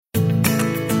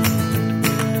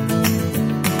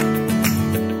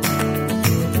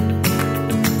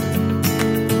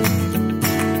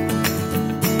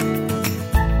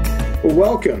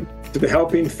Well, welcome to the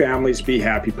Helping Families Be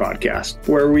Happy podcast,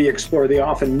 where we explore the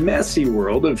often messy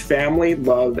world of family,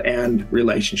 love, and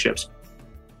relationships.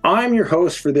 I'm your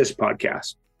host for this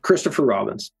podcast, Christopher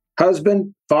Robbins,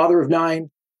 husband, father of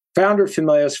 9, founder of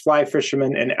Familius, fly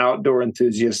fisherman, and outdoor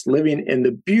enthusiast living in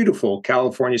the beautiful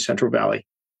California Central Valley.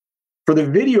 For the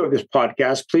video of this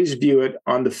podcast, please view it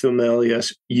on the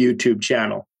Familius YouTube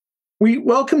channel. We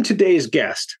welcome today's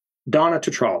guest, Donna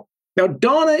Tetreault. Now,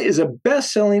 Donna is a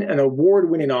best-selling and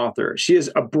award-winning author. She is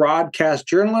a broadcast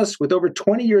journalist with over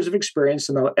 20 years of experience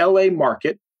in the LA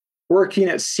market, working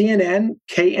at CNN,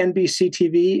 KNBC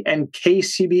TV, and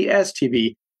KCBS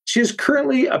TV. She is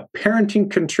currently a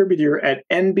parenting contributor at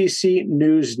NBC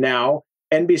News Now,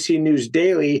 NBC News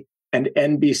Daily, and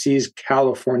NBC's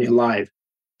California Live.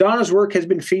 Donna's work has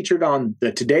been featured on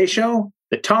The Today Show,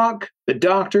 The Talk, The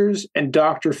Doctors, and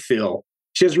Dr. Phil.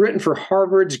 She has written for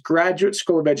Harvard's Graduate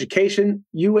School of Education,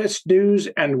 U.S. News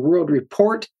and World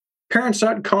Report,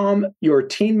 Parents.com, Your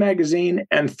Teen Magazine,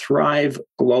 and Thrive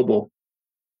Global.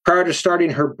 Prior to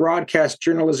starting her broadcast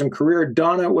journalism career,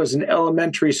 Donna was an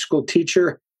elementary school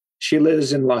teacher. She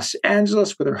lives in Los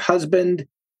Angeles with her husband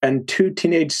and 2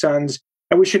 teenage sons.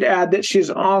 And we should add that she is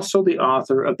also the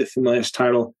author of the Familius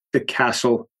title, The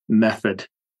Castle Method.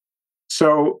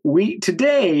 So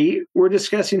today we're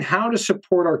discussing how to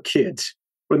support our kids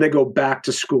when they go back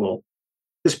to school.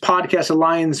 This podcast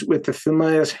aligns with the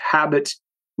Familius habits,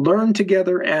 learn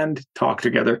together and talk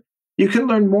together. You can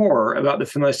learn more about the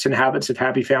Familius 10 habits of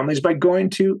happy families by going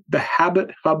to the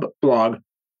Habit Hub blog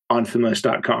on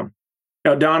Familius.com.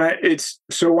 Now, Donna, it's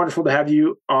so wonderful to have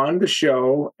you on the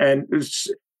show, and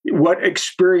what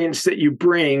experience that you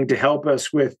bring to help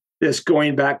us with this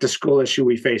going back to school issue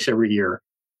we face every year.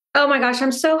 Oh my gosh,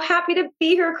 I'm so happy to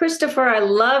be here, Christopher. I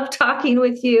love talking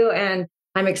with you, and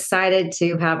I'm excited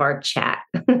to have our chat.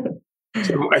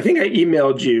 So I think I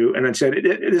emailed you and I said,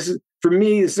 this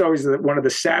is always one of the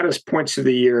saddest points of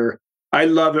the year. I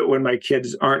love it when my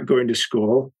kids aren't going to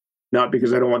school, not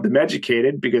because I don't want them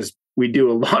educated, because we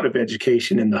do a lot of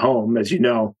education in the home, as you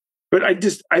know. But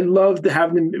I love to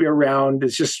have them around.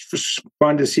 It's just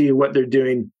fun to see what they're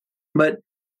doing. But,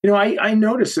 I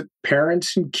notice that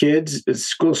parents and kids, as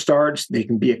school starts, they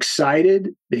can be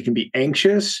excited, they can be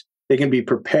anxious, they can be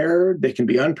prepared, they can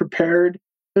be unprepared.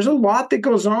 There's a lot that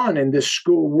goes on in this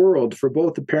school world for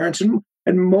both the parents and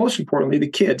most importantly, the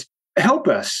kids. Help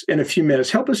us in a few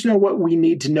minutes. Help us know what we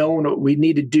need to know and what we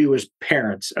need to do as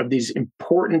parents of these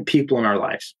important people in our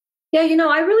lives. Yeah,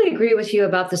 I really agree with you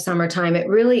about the summertime. It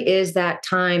really is that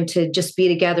time to just be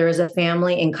together as a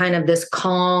family in kind of this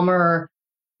calmer,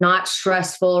 not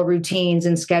stressful routines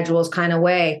and schedules kind of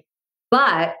way.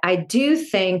 But I do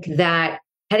think that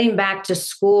heading back to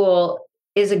school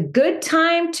is a good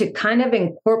time to kind of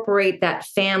incorporate that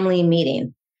family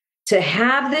meeting, to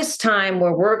have this time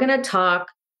where we're going to talk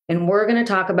and we're going to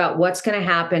talk about what's going to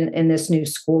happen in this new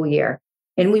school year.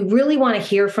 And we really want to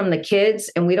hear from the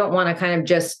kids, and we don't want to kind of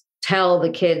just tell the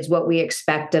kids what we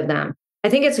expect of them. I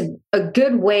think it's a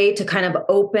good way to kind of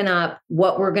open up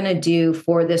what we're going to do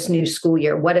for this new school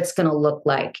year, what it's going to look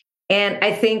like. And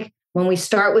I think when we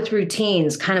start with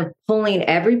routines, kind of pulling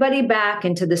everybody back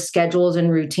into the schedules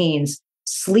and routines,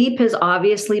 sleep has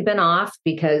obviously been off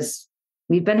because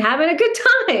we've been having a good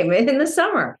time in the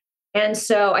summer. And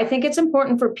so I think it's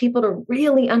important for people to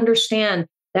really understand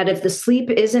that if the sleep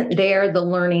isn't there, the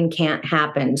learning can't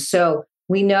happen. So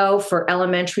we know for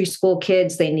elementary school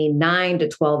kids, they need 9 to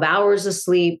 12 hours of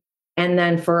sleep. And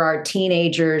then for our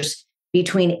teenagers,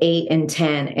 between 8 and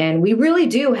 10. And we really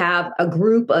do have a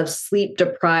group of sleep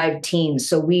deprived teens.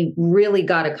 So we really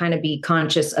got to kind of be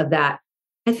conscious of that.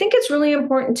 I think it's really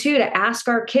important too to ask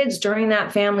our kids during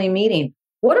that family meeting,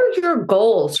 what are your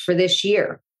goals for this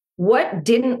year? What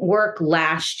didn't work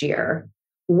last year?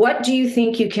 What do you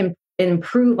think you can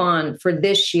improve on for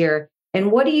this year?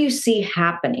 And what do you see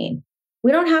happening?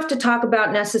 We don't have to talk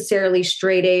about necessarily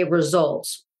straight A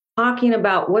results. Talking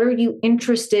about what are you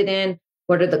interested in?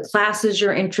 What are the classes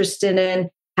you're interested in?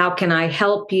 How can I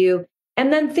help you?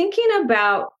 And then thinking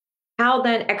about how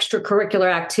then extracurricular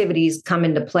activities come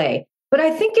into play. But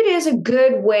I think it is a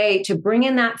good way to bring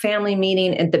in that family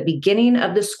meeting at the beginning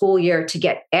of the school year to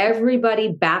get everybody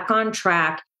back on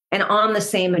track and on the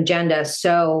same agenda.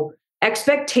 So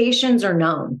expectations are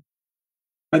known.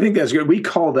 I think that's good. We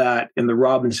call that in the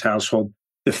Robbins household,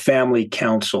 the family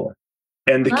council.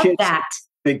 And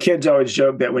the kids always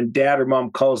joke that when dad or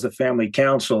mom calls the family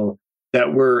council,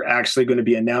 that we're actually going to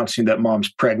be announcing that mom's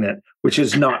pregnant, which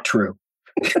is not true.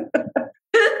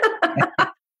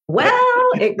 Well,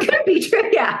 it could be true.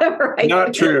 Yeah, right.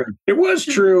 Not true. It was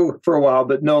true for a while,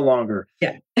 but no longer.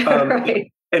 Yeah,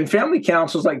 right. And family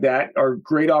councils like that are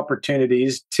great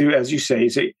opportunities to, as you say,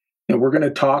 we're going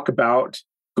to talk about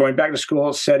going back to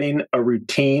school, setting a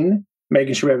routine,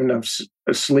 making sure we have enough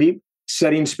sleep,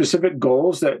 setting specific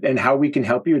goals and how we can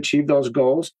help you achieve those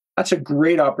goals. That's a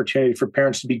great opportunity for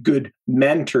parents to be good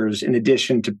mentors in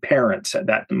addition to parents at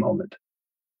that moment.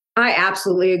 I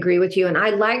absolutely agree with you. And I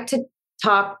like to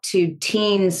talk to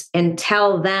teens and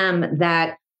tell them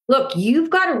that, look, you've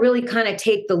got to really kind of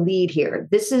take the lead here.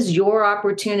 This is your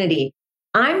opportunity.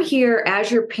 I'm here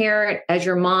as your parent, as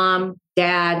your mom,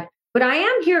 dad, but I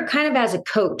am here kind of as a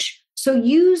coach. So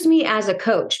use me as a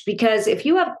coach, because if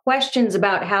you have questions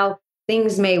about how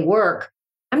things may work,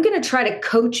 I'm going to try to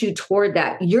coach you toward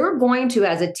that. You're going to,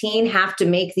 as a teen, have to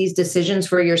make these decisions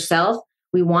for yourself.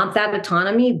 We want that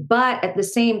autonomy, but at the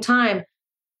same time,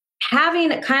 having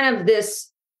kind of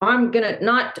this, I'm going to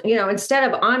not,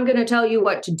 instead of I'm going to tell you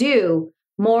what to do,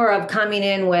 more of coming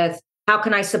in with, how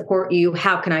can I support you?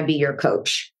 How can I be your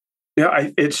coach? Yeah,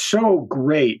 it's so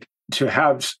great to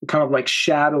have kind of like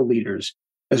shadow leaders,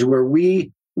 as where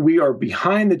we are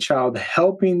behind the child,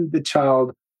 helping the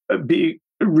child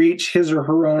reach his or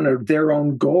her own or their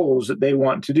own goals that they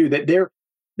want to do, that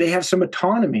they have some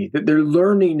autonomy, that they're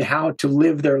learning how to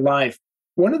live their life.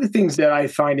 One of the things that I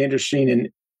find interesting, and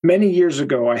many years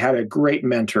ago, I had a great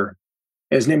mentor.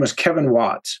 His name was Kevin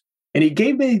Watts. And he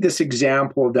gave me this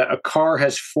example that a car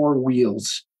has 4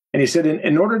 wheels. And he said,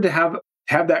 in order to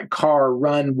have that car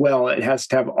run well, it has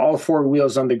to have all 4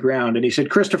 wheels on the ground. And he said,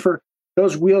 Christopher,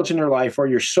 those wheels in your life are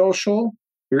your social,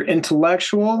 your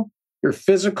intellectual, your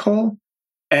physical,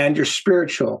 and your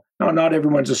spiritual. Now, not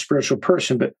everyone's a spiritual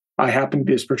person, but I happen to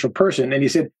be a spiritual person. And he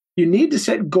said, you need to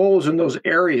set goals in those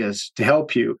areas to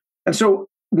help you. And so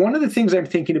one of the things I'm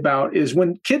thinking about is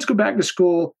when kids go back to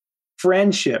school,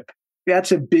 friendship,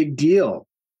 that's a big deal.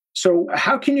 So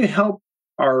how can you help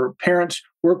our parents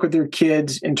work with their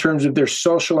kids in terms of their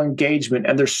social engagement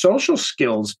and their social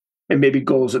skills and maybe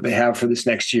goals that they have for this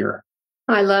next year?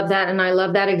 I love that. And I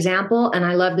love that example. And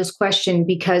I love this question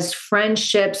because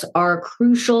friendships are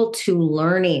crucial to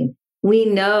learning. We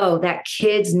know that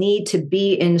kids need to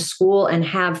be in school and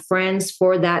have friends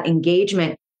for that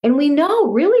engagement. And we know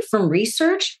really from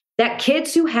research that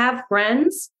kids who have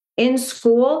friends in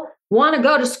school want to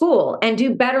go to school and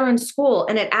do better in school.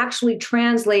 And it actually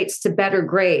translates to better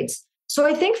grades. So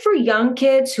I think for young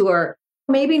kids who are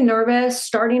maybe nervous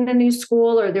starting a new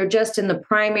school, or they're just in the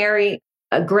primary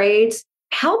grades,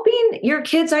 helping your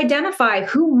kids identify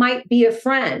who might be a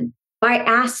friend by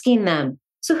asking them,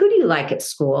 so who do you like at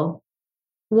school?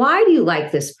 Why do you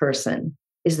like this person?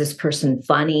 Is this person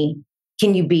funny?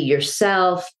 Can you be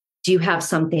yourself? Do you have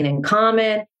something in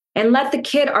common? And let the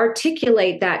kid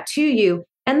articulate that to you.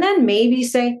 And then maybe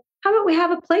say, how about we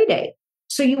have a play date?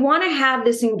 So you want to have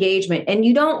this engagement, and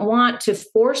you don't want to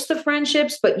force the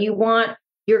friendships, but you want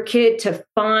your kid to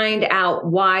find out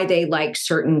why they like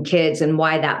certain kids and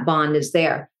why that bond is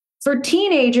there. For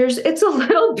teenagers, it's a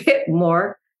little bit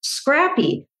more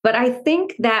scrappy. But I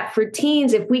think that for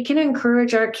teens, if we can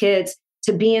encourage our kids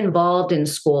to be involved in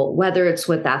school, whether it's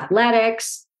with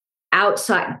athletics,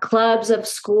 outside clubs of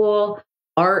school,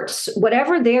 arts,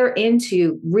 whatever they're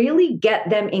into, really get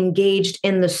them engaged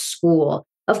in the school.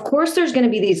 Of course, there's going to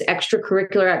be these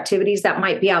extracurricular activities that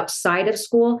might be outside of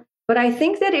school. But I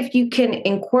think that if you can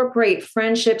incorporate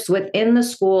friendships within the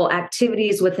school,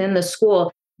 activities within the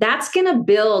school, that's going to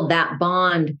build that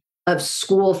bond of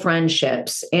school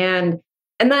friendships. And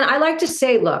then I like to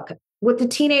say, look, with the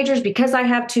teenagers, because I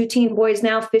have 2 teen boys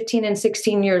now, 15 and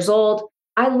 16 years old,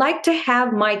 I like to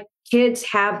have my kids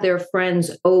have their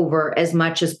friends over as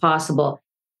much as possible.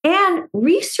 And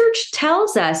research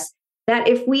tells us that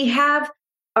if we have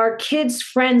our kids'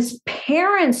 friends'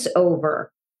 parents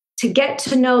over to get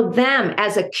to know them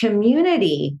as a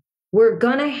community, we're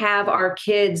going to have our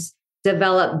kids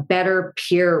develop better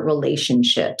peer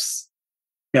relationships.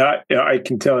 Yeah, I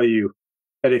can tell you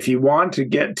that if you want to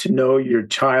get to know your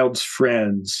child's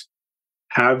friends,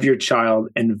 have your child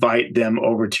invite them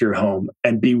over to your home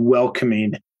and be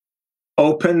welcoming.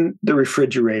 Open the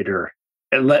refrigerator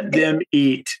and let them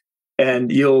eat,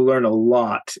 and you'll learn a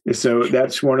lot. So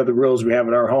that's one of the rules we have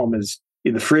at our home is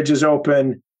the fridge is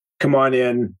open, come on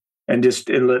in and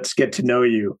let's get to know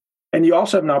you. And you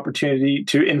also have an opportunity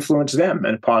to influence them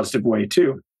in a positive way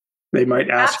too. They might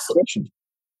ask questions.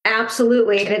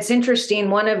 Absolutely. And it's interesting.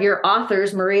 One of your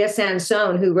authors, Maria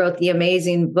Sansone, who wrote the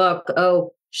amazing book,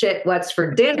 Oh, Shit, What's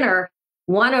for Dinner?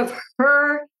 One of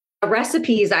her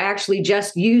recipes I actually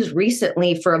just used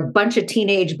recently for a bunch of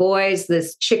teenage boys,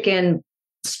 this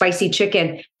spicy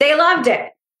chicken. They loved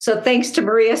it. So thanks to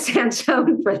Maria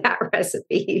Sansone for that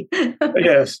recipe.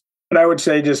 Yes. And I would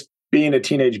say just being a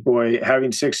teenage boy,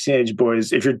 having 6 teenage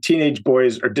boys, if your teenage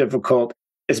boys are difficult,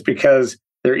 it's because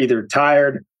they're either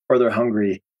tired or they're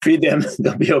hungry. Feed them,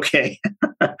 they'll be okay.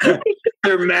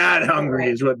 They're mad hungry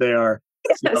is what they are.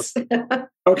 Yes. So,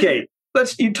 okay,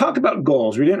 you talked about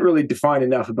goals. We didn't really define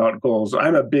enough about goals.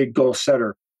 I'm a big goal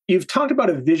setter. You've talked about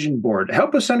a vision board.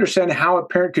 Help us understand how a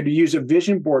parent could use a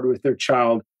vision board with their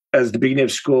child as the beginning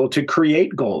of school to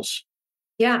create goals.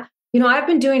 Yeah. I've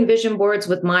been doing vision boards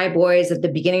with my boys at the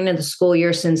beginning of the school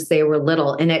year since they were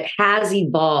little, and it has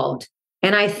evolved.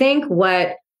 And I think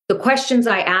what the questions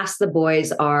I ask the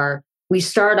boys are, we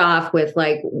start off with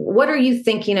like, what are you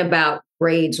thinking about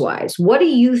grades wise? What do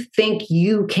you think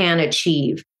you can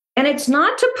achieve? And it's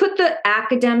not to put the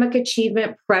academic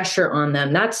achievement pressure on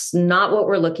them. That's not what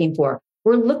we're looking for.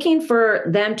 We're looking for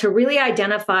them to really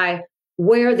identify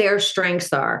where their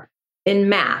strengths are in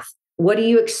math. What do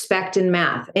you expect in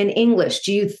math? In English,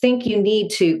 do you think you need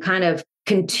to kind of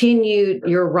continue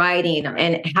your writing?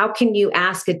 And how can you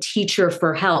ask a teacher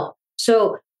for help?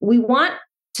 So we want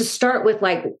to start with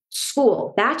like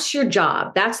school. That's your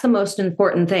job. That's the most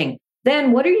important thing.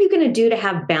 Then what are you going to do to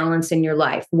have balance in your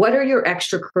life? What are your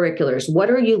extracurriculars? What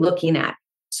are you looking at?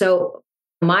 So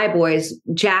my boys,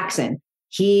 Jackson,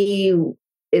 he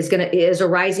is a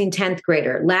rising 10th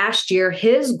grader. Last year,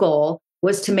 his goal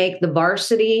was to make the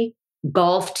varsity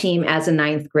golf team as a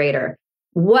 9th grader.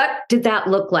 What did that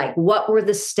look like? What were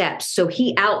the steps? So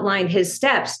he outlined his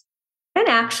steps. And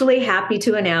actually happy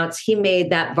to announce he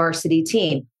made that varsity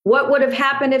team. What would have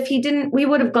happened if he didn't? We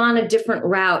would have gone a different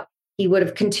route. He would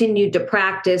have continued to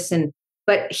practice.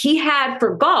 But he had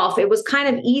for golf, it was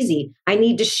kind of easy. I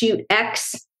need to shoot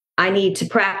X. I need to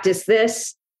practice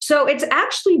this. So it's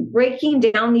actually breaking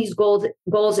down these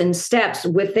goals and steps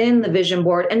within the vision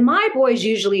board. And my boys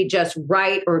usually just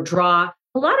write or draw.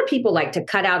 A lot of people like to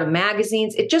cut out of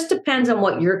magazines. It just depends on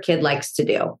what your kid likes to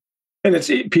do.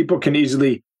 And people can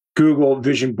easily Google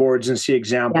vision boards and see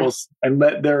examples and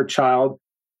let their child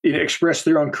express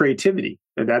their own creativity.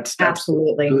 That's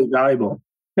absolutely really valuable.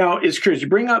 Now, it's curious. You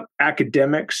bring up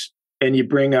academics and you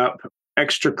bring up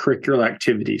extracurricular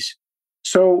activities.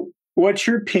 So what's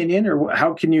your opinion, or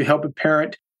how can you help a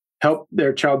parent help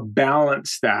their child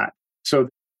balance that? So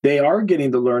they are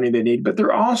getting the learning they need, but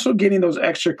they're also getting those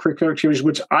extracurricular activities,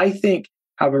 which I think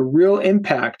have a real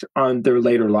impact on their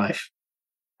later life.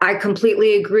 I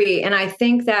completely agree. And I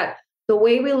think that the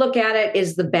way we look at it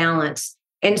is the balance.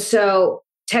 And so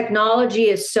technology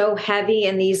is so heavy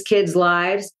in these kids'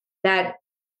 lives that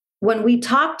when we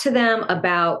talk to them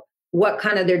about what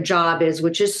kind of their job is,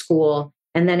 which is school,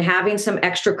 and then having some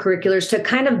extracurriculars to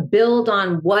kind of build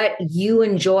on what you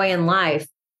enjoy in life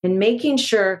and making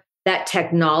sure that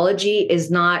technology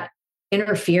is not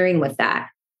interfering with that.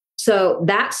 So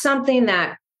that's something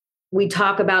that we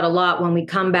talk about a lot when we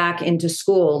come back into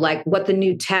school, like what the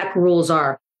new tech rules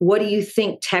are. What do you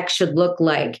think tech should look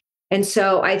like? And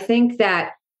so I think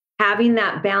that having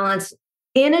that balance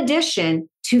in addition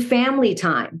to family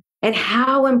time and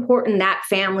how important that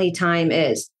family time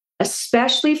is,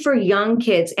 especially for young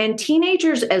kids and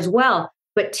teenagers as well,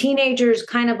 but teenagers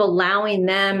kind of allowing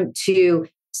them to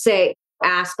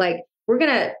ask like, we're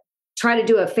going to try to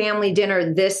do a family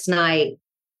dinner this night.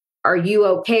 Are you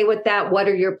okay with that? What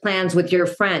are your plans with your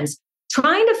friends?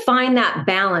 Trying to find that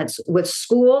balance with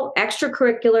school,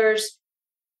 extracurriculars,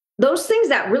 those things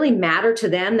that really matter to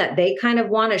them that they kind of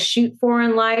want to shoot for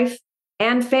in life,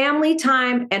 and family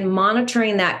time, and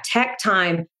monitoring that tech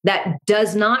time that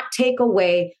does not take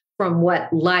away from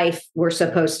what life we're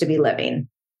supposed to be living.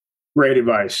 Great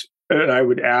advice. And I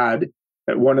would add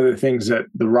that one of the things that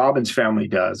the Robbins family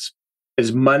does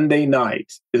is Monday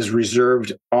night is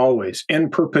reserved always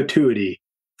in perpetuity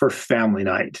for family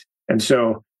night. And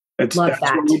so that's what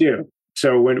we do.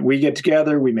 So when we get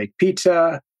together, we make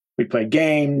pizza, we play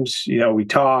games, we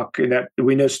talk, and that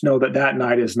we just know that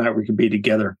night is the night we can be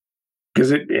together.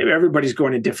 Because everybody's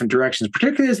going in different directions,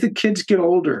 particularly as the kids get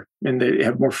older and they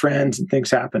have more friends and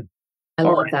things happen. I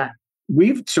love that.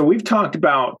 We've talked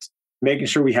about making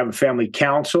sure we have a family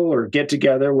council or get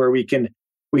together where we can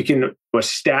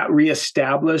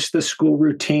reestablish the school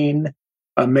routine,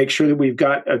 make sure that we've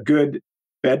got a good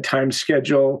bedtime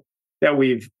schedule, that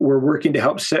we're working to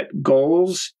help set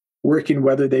goals, working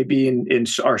whether they be in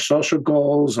our social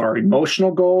goals, our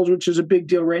emotional goals, which is a big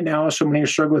deal right now. So many are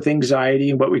struggling with anxiety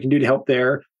and what we can do to help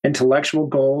their intellectual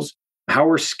goals, how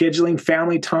we're scheduling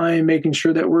family time, making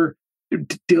sure that we're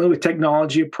dealing with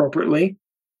technology appropriately.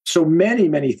 So many,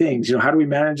 many things. How do we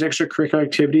manage extracurricular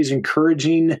activities,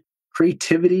 encouraging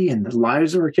creativity in the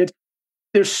lives of our kids?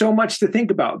 There's so much to think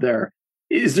about there.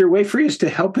 Is there a way for you to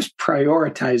help us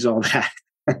prioritize all that?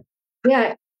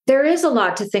 Yeah. There is a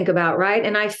lot to think about, right?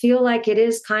 And I feel like it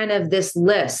is kind of this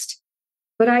list.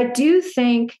 But I do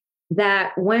think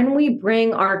that when we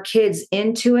bring our kids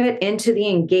into it, into the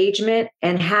engagement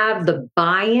and have the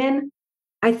buy-in,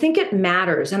 I think it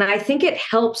matters. And I think it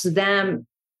helps them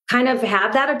kind of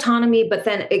have that autonomy, but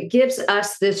then it gives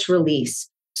us this release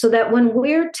so that when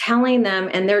we're telling them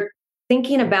and they're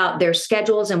thinking about their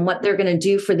schedules and what they're going to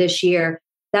do for this year,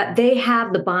 that they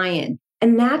have the buy-in.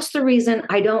 And that's the reason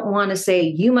I don't want to say,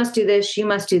 you must do this, you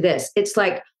must do this. It's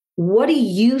like, what do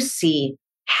you see?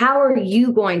 How are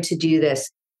you going to do this?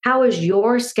 How is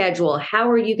your schedule? How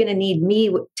are you going to need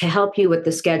me to help you with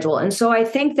the schedule? And so I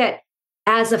think that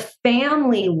as a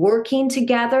family working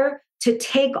together to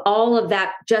take all of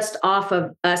that just off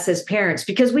of us as parents,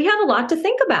 because we have a lot to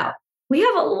think about. We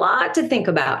have a lot to think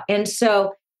about. And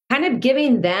so kind of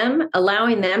giving them,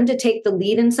 allowing them to take the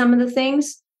lead in some of the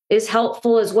things is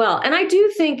helpful as well. And I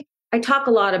do think I talk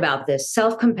a lot about this,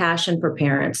 self-compassion for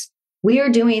parents. We are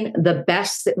doing the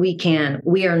best that we can.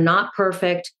 We are not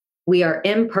perfect. We are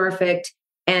imperfect,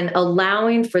 and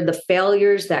allowing for the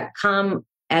failures that come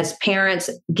as parents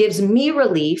gives me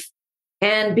relief,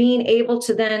 and being able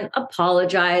to then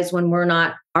apologize when we're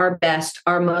not our best,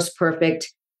 our most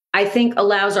perfect, I think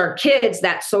allows our kids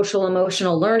that social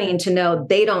emotional learning to know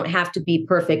they don't have to be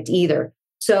perfect either.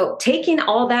 So taking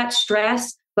all that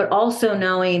stress, but also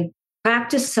knowing,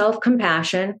 practice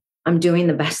self-compassion. I'm doing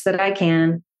the best that I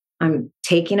can. I'm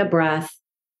taking a breath.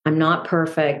 I'm not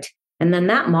perfect. And then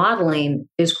that modeling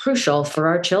is crucial for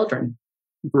our children.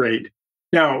 Great.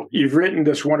 Now, you've written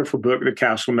this wonderful book, The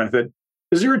Castle Method.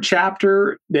 Is there a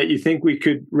chapter that you think we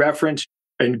could reference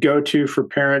and go to for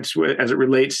parents as it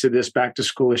relates to this back to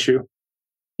school issue?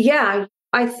 Yeah,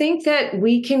 I think that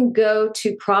we can go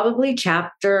to probably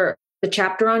the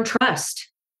chapter on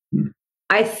trust.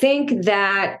 I think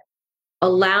that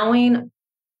allowing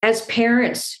as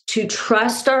parents to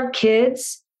trust our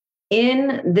kids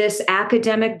in this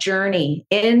academic journey,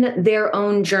 in their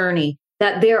own journey,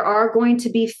 that there are going to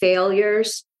be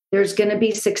failures, there's going to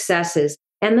be successes,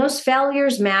 and those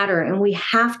failures matter. And we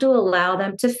have to allow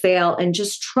them to fail and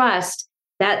just trust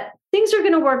that things are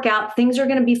going to work out, things are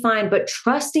going to be fine, but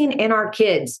trusting in our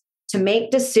kids to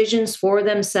make decisions for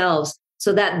themselves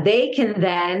so that they can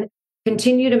then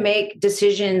continue to make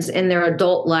decisions in their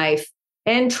adult life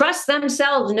and trust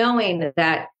themselves, knowing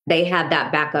that they had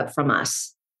that backup from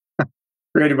us.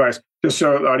 Great advice. Just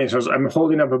so the audience knows, I'm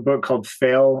holding up a book called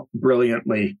Fail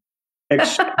Brilliantly,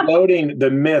 Exploding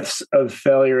the Myths of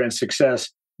Failure and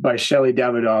Success by Shelley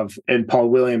Davidoff and Paul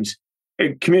Williams.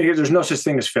 Communicate, there's no such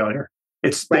thing as failure.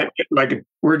 It's right. Like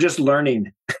we're just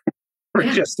learning.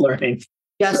 Just learning.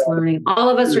 Learning. All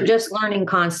of us are just learning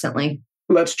constantly.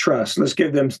 Let's trust. Let's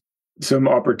give them some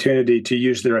opportunity to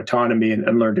use their autonomy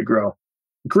and learn to grow.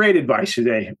 Great advice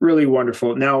today. Really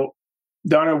wonderful. Now,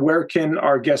 Donna, where can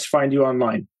our guests find you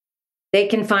online? They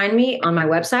can find me on my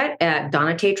website at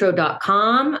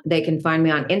donnatetreault.com. They can find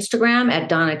me on Instagram at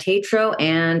Donna Tetreault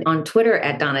and on Twitter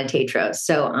at Donna Tetreault.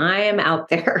 So I am out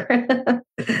there.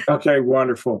 Okay,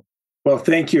 wonderful. Well,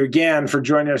 thank you again for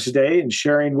joining us today and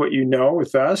sharing what you know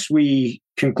with us. We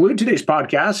conclude today's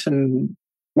podcast and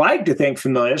like to thank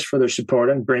Familius for their support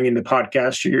in bringing the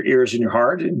podcast to your ears and your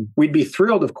heart. And we'd be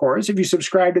thrilled, of course, if you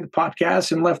subscribed to the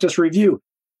podcast and left us a review.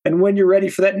 And when you're ready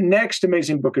for that next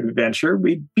amazing book adventure,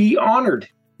 we'd be honored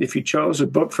if you chose a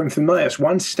book from Familius.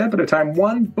 One step at a time,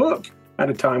 one book at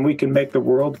a time, we can make the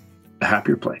world a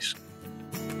happier place.